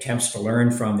 Nobody attempts to learn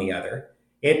from the other.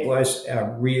 It was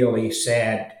a really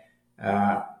sad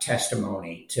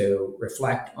testimony to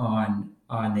reflect on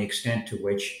the extent to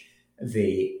which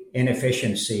the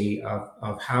inefficiency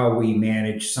of how we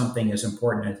manage something as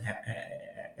important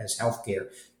as healthcare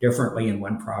differently in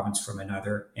one province from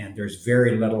another, and there's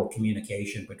very little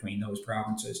communication between those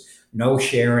provinces, no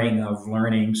sharing of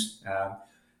learnings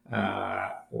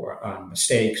or on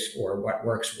mistakes or what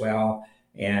works well,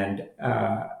 and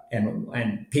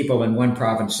people in one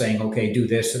province saying, okay, do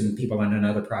this, and people in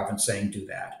another province saying, do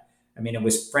that. I mean, it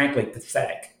was frankly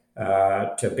pathetic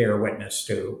to bear witness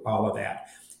to all of that.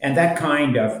 And that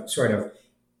kind of sort of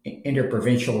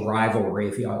interprovincial rivalry,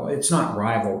 if you will, it's not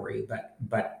rivalry,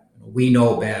 but we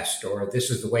know best, or this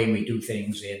is the way we do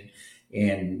things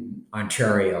in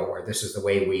Ontario, or this is the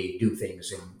way we do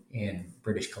things in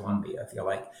British Columbia, if you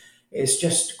like. It's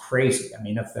just crazy. I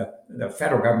mean, if the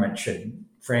federal government should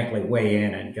frankly weigh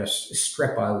in and just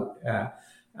strip out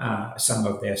some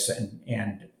of this,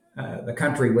 and the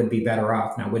country would be better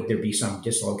off. Now, would there be some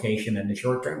dislocation in the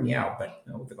short term? Yeah, but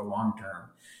over the long term,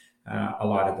 a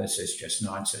lot of this is just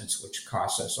nonsense, which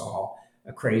costs us all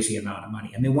a crazy amount of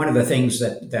money. I mean, one of the things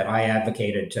that I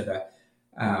advocated to the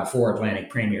 4 Atlantic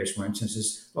premiers, for instance,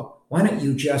 is, look, why don't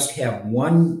you just have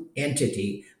one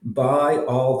entity buy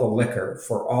all the liquor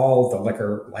for all the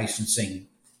liquor licensing?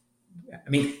 I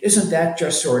mean, isn't that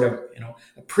just sort of,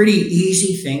 a pretty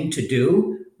easy thing to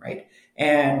do, right?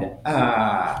 And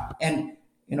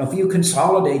if you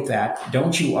consolidate that,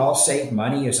 don't you all save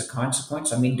money as a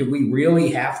consequence? I mean, do we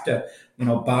really have to,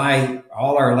 buy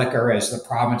all our liquor as the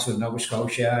province of Nova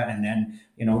Scotia, and then,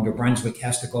 New Brunswick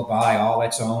has to go buy all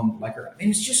its own liquor? I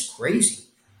mean, it's just crazy.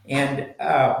 And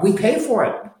we pay for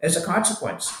it as a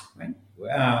consequence, right?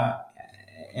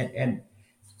 And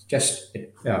just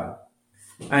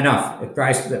enough. It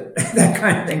drives that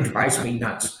kind of thing drives me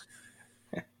nuts.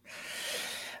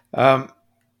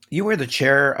 You were the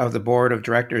chair of the board of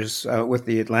directors with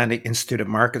the Atlantic Institute of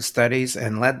Market Studies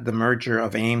and led the merger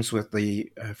of AIMS with the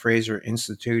Fraser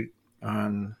Institute,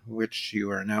 on which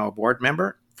you are now a board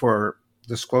member. For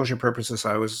disclosure purposes,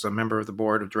 I was a member of the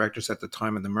board of directors at the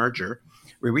time of the merger.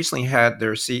 We recently had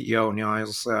their CEO,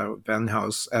 Niels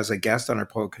Venhouse, as a guest on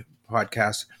our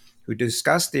podcast, who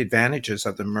discussed the advantages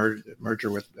of the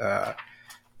merger with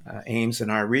AIMS in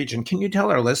our region. Can you tell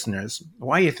our listeners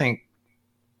why you think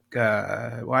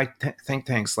think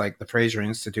tanks like the Fraser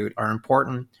Institute are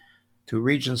important to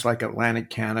regions like Atlantic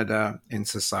Canada and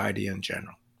society in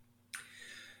general?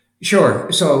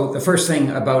 Sure. So the first thing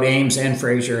about AIMS and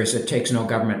Fraser is it takes no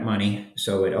government money,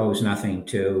 so it owes nothing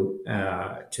to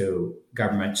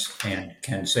governments and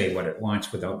can say what it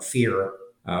wants without fear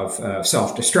of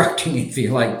self-destructing, if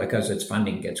you like, because its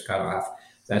funding gets cut off.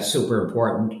 That's super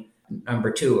important.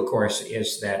 Number two, of course,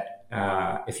 is that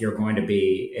if you're going to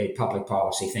be a public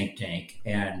policy think tank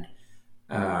and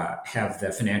have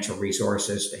the financial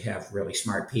resources to have really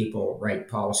smart people write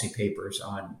policy papers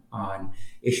on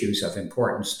issues of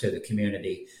importance to the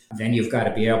community, then you've got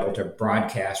to be able to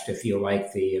broadcast, if you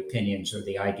like, the opinions or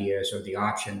the ideas or the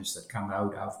options that come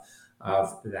out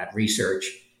of that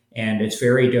research. And it's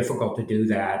very difficult to do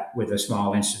that with a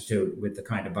small institute with the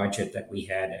kind of budget that we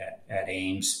had at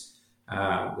AIMS.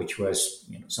 Which was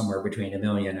somewhere between $1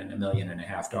 million and $1.5 million.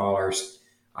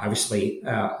 Obviously,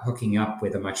 hooking up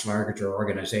with a much larger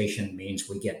organization means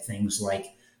we get things like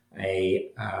a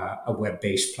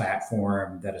web-based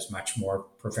platform that is much more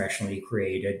professionally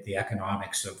created. The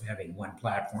economics of having one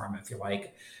platform, if you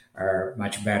like, are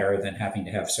much better than having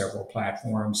to have several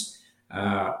platforms.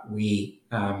 We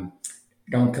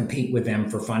don't compete with them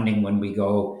for funding when we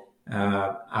go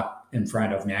up in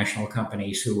front of national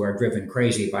companies who are driven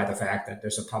crazy by the fact that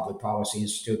there's a public policy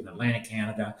institute in Atlantic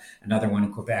Canada, another one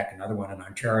in Quebec, another one in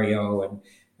Ontario,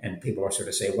 and people are sort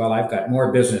of say, well, I've got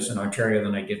more business in Ontario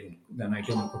than I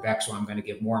do in Quebec, so I'm going to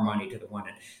give more money to the one.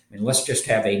 Let's just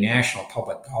have a national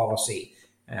public policy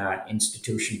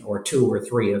institution, or two or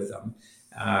three of them,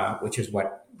 which is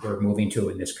what we're moving to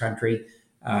in this country.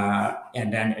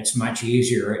 And then it's much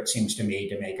easier, it seems to me,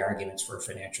 to make arguments for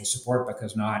financial support,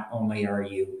 because not only are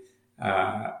you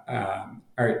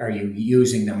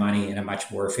using the money in a much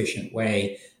more efficient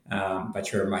way,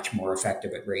 but you're much more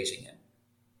effective at raising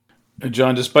it.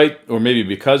 John, despite, or maybe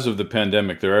because of the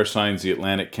pandemic, there are signs the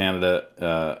Atlantic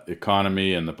Canada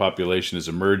economy and the population is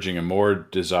emerging a more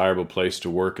desirable place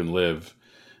to work and live.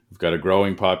 We've got a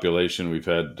growing population. We've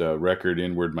had record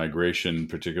inward migration,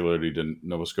 particularly to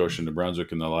Nova Scotia and New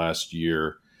Brunswick in the last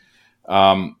year.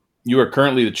 You are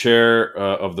currently the chair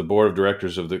of the board of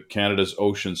directors of the Canada's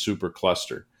Ocean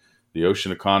Supercluster. The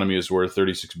ocean economy is worth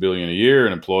 $36 billion a year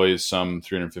and employs some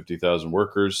 350,000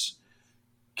 workers.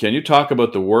 Can you talk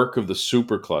about the work of the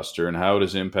Supercluster and how it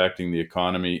is impacting the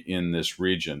economy in this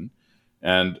region?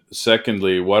 And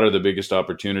secondly, what are the biggest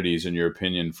opportunities, in your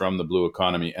opinion, from the blue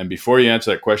economy? And before you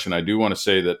answer that question, I do want to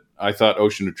say that I thought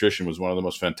Ocean Nutrition was one of the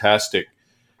most fantastic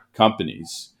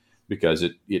companies, because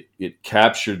it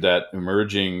captured that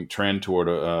emerging trend toward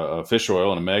a fish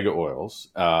oil and omega oils,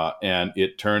 and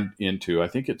it turned into, I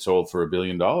think it sold for $1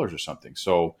 billion or something.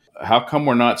 So how come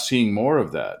we're not seeing more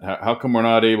of that? How come we're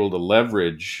not able to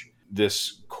leverage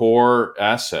this core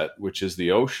asset, which is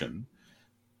the ocean,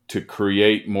 to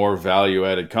create more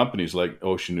value-added companies like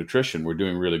Ocean Nutrition? We're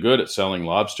doing really good at selling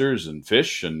lobsters and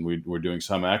fish, and we're doing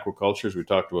some aquacultures we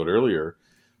talked about earlier,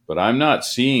 but I'm not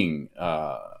seeing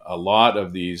a lot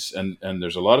of these, and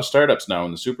there's a lot of startups now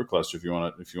in the Supercluster. If you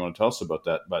want to tell us about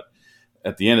that, but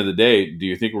at the end of the day, do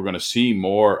you think we're going to see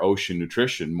more Ocean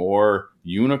Nutrition, more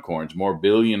unicorns, more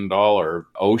billion-dollar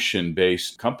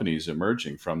ocean-based companies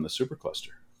emerging from the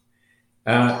Supercluster?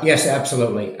 Yes,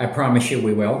 absolutely. I promise you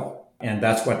we will. And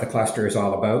that's what the cluster is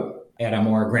all about. At a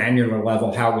more granular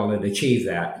level, how will it achieve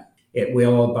that? It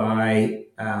will by,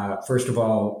 first of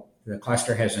all, the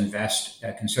cluster has invested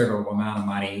a considerable amount of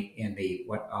money in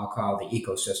what I'll call the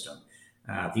ecosystem.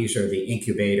 These are the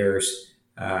incubators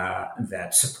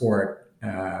that support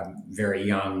very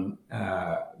young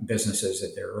businesses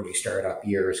at their early startup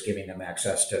years, giving them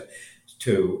access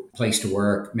to place to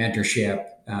work, mentorship,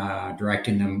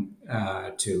 directing them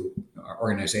to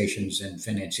organizations and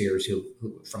financiers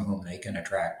from whom they can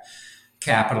attract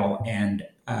capital. And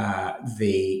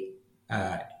the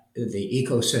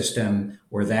ecosystem,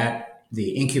 or the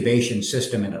incubation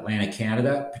system in Atlantic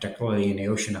Canada, particularly in the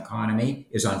ocean economy,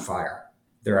 is on fire.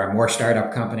 There are more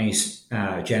startup companies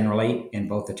generally in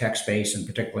both the tech space and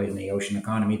particularly in the ocean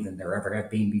economy than there ever have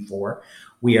been before.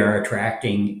 We are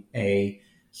attracting a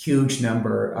huge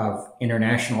number of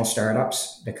international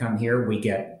startups to come here. We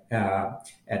get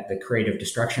at the Creative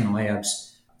Destruction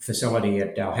Labs facility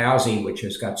at Dalhousie, which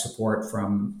has got support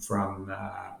from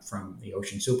the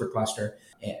Ocean Supercluster.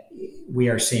 We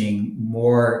are seeing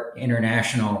more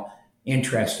international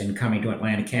interest in coming to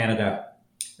Atlantic Canada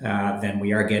than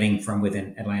we are getting from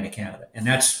within Atlantic Canada, and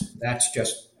that's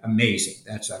just amazing.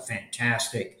 That's a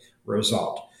fantastic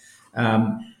result.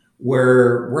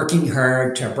 We're working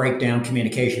hard to break down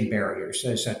communication barriers.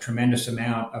 There's a tremendous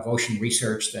amount of ocean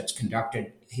research that's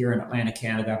conducted here in Atlantic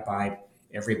Canada by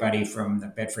everybody from the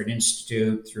Bedford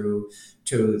Institute through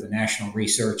to the National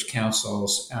Research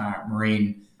Council's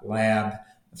Marine Lab,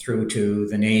 through to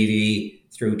the Navy,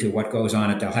 through to what goes on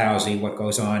at Dalhousie, what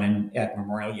goes on at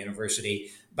Memorial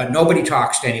University. But nobody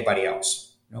talks to anybody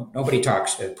else. Nobody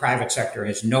talks. The private sector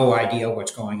has no idea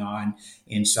what's going on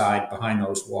behind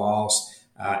those walls.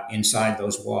 Inside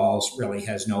those walls really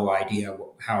has no idea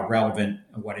how relevant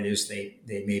what it is they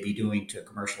may be doing to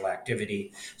commercial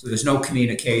activity. So there's no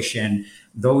communication.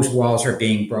 Those walls are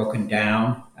being broken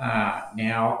down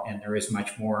now, and there is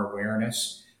much more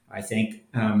awareness, I think.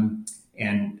 And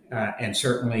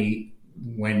certainly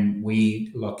when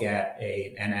we look at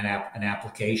an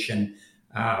application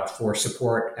for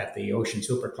support at the Ocean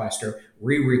Supercluster,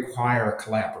 we require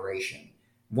collaboration.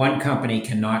 One company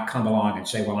cannot come along and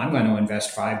say, well, I'm going to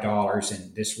invest $5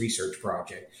 in this research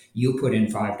project. You put in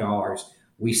 $5.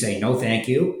 We say, no, thank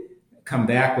you. Come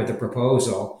back with a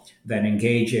proposal that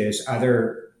engages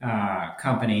other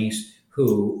companies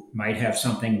who might have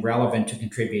something relevant to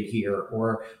contribute here,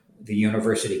 or the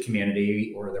university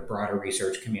community or the broader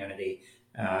research community.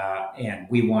 And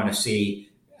we want to see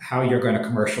how you're going to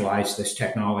commercialize this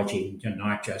technology,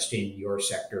 not just in your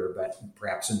sector, but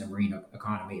perhaps in the marine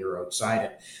economy or outside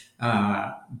it.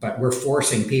 But we're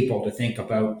forcing people to think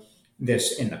about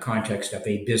this in the context of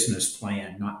a business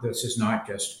plan. This is not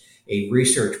just a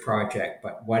research project,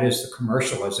 but what is the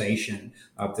commercialization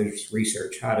of this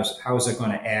research? How is it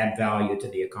going to add value to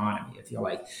the economy, if you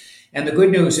like? And the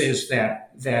good news is that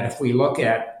if we look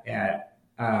at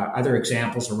other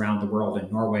examples around the world,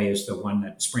 and Norway is the one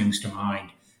that springs to mind,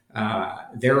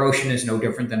 their ocean is no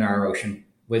different than our ocean.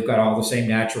 We've got all the same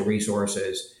natural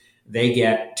resources. They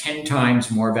get 10 times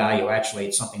more value. Actually,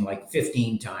 it's something like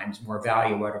 15 times more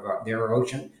value out of their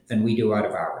ocean than we do out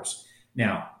of ours.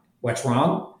 Now, what's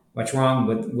wrong? What's wrong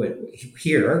with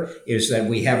here is that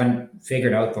we haven't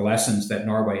figured out the lessons that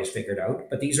Norway has figured out.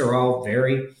 But these are all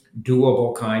very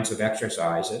doable kinds of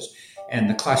exercises. And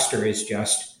the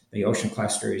ocean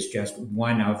cluster is just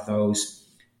one of those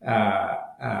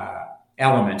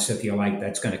elements, if you like,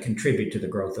 that's going to contribute to the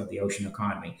growth of the ocean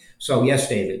economy. So yes,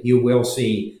 David, you will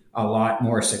see a lot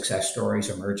more success stories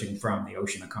emerging from the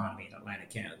ocean economy in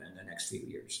Atlantic Canada in the next few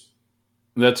years.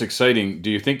 That's exciting. Do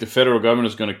you think the federal government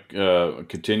is going to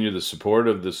continue the support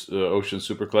of this Ocean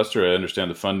Supercluster? I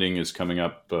understand the funding is coming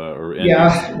up or ending.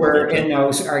 Yeah, we're in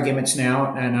those arguments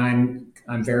now, and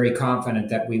I'm very confident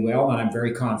that we will, and I'm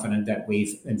very confident that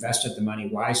we've invested the money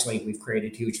wisely. We've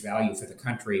created huge value for the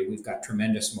country. We've got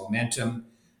tremendous momentum,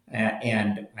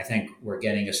 and I think we're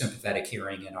getting a sympathetic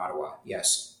hearing in Ottawa.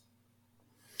 Yes.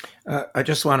 I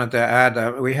just wanted to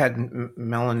add, we had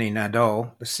Melanie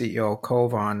Nadeau, the CEO of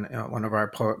Cove, on one of our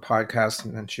podcasts,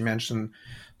 and she mentioned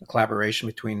the collaboration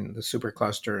between the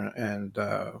Supercluster and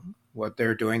what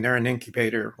they're doing. They're an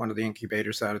incubator, one of the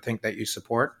incubators that I think that you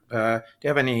support. Do you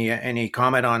have any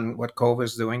comment on what Cove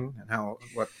is doing and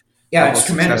what? Yeah, it's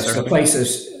tremendous.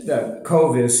 The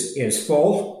Cove is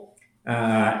full,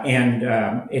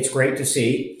 and it's great to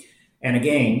see. And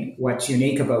again, what's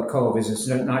unique about Cove is it's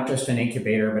not just an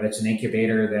incubator, but it's an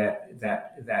incubator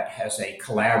that has a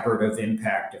collaborative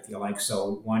impact, if you like.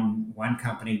 So one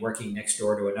company working next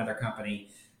door to another company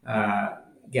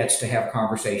gets to have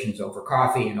conversations over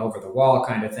coffee and over the wall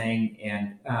kind of thing,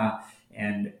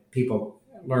 and people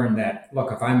learn that,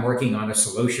 look, if I'm working on a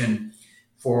solution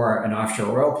for an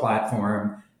offshore oil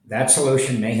platform, that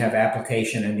solution may have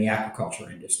application in the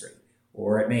aquaculture industry,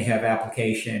 or it may have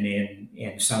application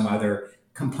in some other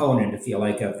component, if you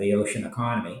like, of the ocean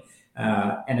economy.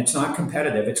 And it's not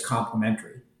competitive, it's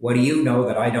complementary. What do you know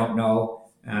that I don't know?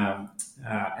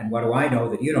 And what do I know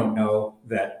that you don't know,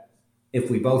 that if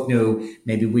we both knew,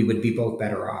 maybe we would be both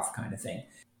better off, kind of thing.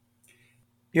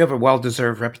 You have a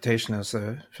well-deserved reputation as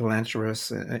a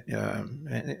philanthropist,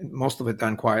 most of it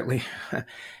done quietly.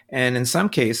 And in some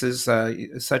cases,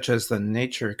 such as the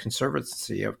Nature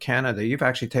Conservancy of Canada, you've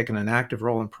actually taken an active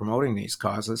role in promoting these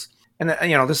causes. And,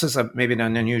 this is maybe an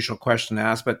unusual question to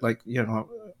ask, but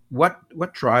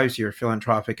what drives your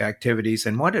philanthropic activities,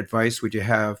 and what advice would you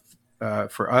have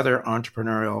for other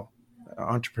entrepreneurs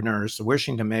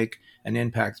wishing to make an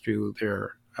impact through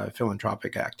their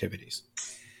philanthropic activities?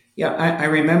 Yeah, I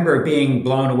remember being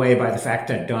blown away by the fact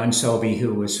that Don Sobey,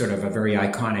 who was sort of a very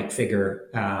iconic figure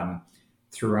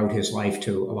throughout his life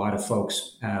to a lot of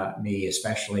folks, me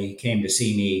especially, came to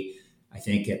see me. I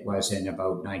think it was in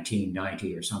about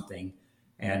 1990 or something.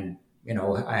 And,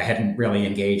 I hadn't really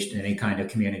engaged in any kind of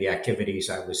community activities.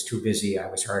 I was too busy.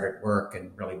 I was hard at work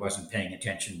and really wasn't paying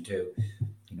attention to,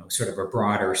 sort of a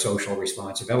broader social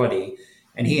responsibility.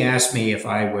 And he asked me if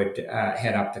I would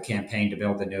head up the campaign to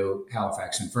build the new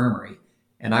Halifax Infirmary.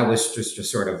 And I was just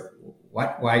sort of,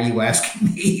 what? Why are you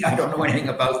asking me? I don't know anything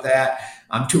about that.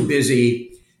 I'm too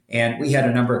busy. And we had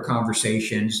a number of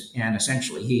conversations. And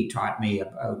essentially, he taught me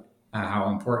about how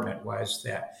important it was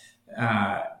that,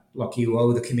 look, you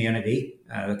owe the community.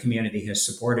 The community has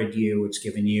supported you. It's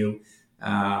given you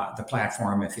the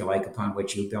platform, if you like, upon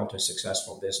which you built a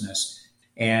successful business.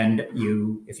 And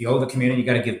if you owe the community, you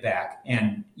got to give back,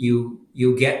 and you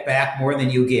get back more than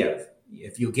you give.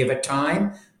 If you give it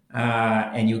time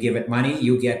and you give it money,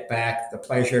 you get back the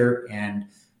pleasure and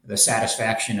the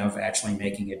satisfaction of actually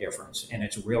making a difference. And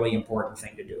it's a really important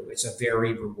thing to do. It's a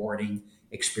very rewarding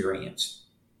experience.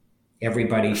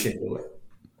 Everybody should do it.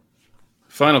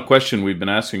 Final question: we've been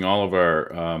asking all of our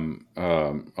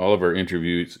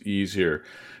interviewees here.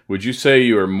 Would you say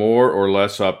you are more or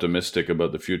less optimistic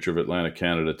about the future of Atlantic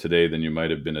Canada today than you might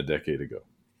have been a decade ago?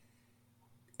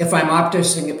 If I'm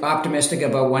optimistic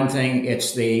about one thing,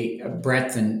 it's the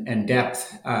breadth and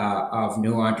depth of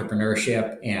new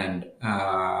entrepreneurship and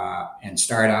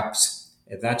startups.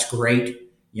 That's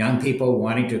great. Young people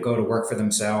wanting to go to work for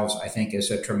themselves, I think,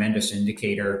 is a tremendous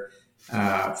indicator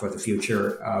for the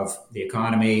future of the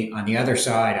economy. On the other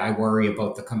side, I worry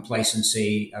about the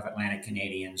complacency of Atlantic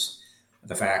Canadians.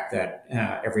 The fact that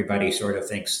everybody sort of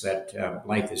thinks that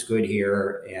life is good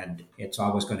here and it's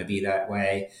always going to be that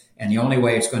way. And the only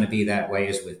way it's going to be that way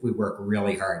is if we work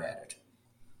really hard at it.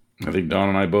 I think Don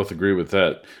and I both agree with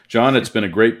that. John, it's been a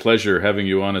great pleasure having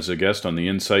you on as a guest on the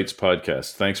Insights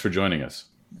podcast. Thanks for joining us.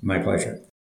 My pleasure.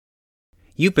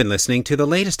 You've been listening to the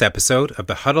latest episode of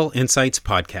the Huddle Insights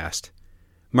podcast.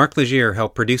 Mark Legier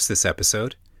helped produce this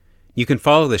episode. You can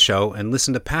follow the show and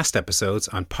listen to past episodes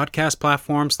on podcast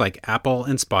platforms like Apple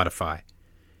and Spotify.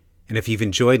 And if you've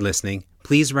enjoyed listening,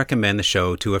 please recommend the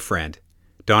show to a friend.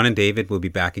 Don and David will be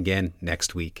back again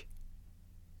next week.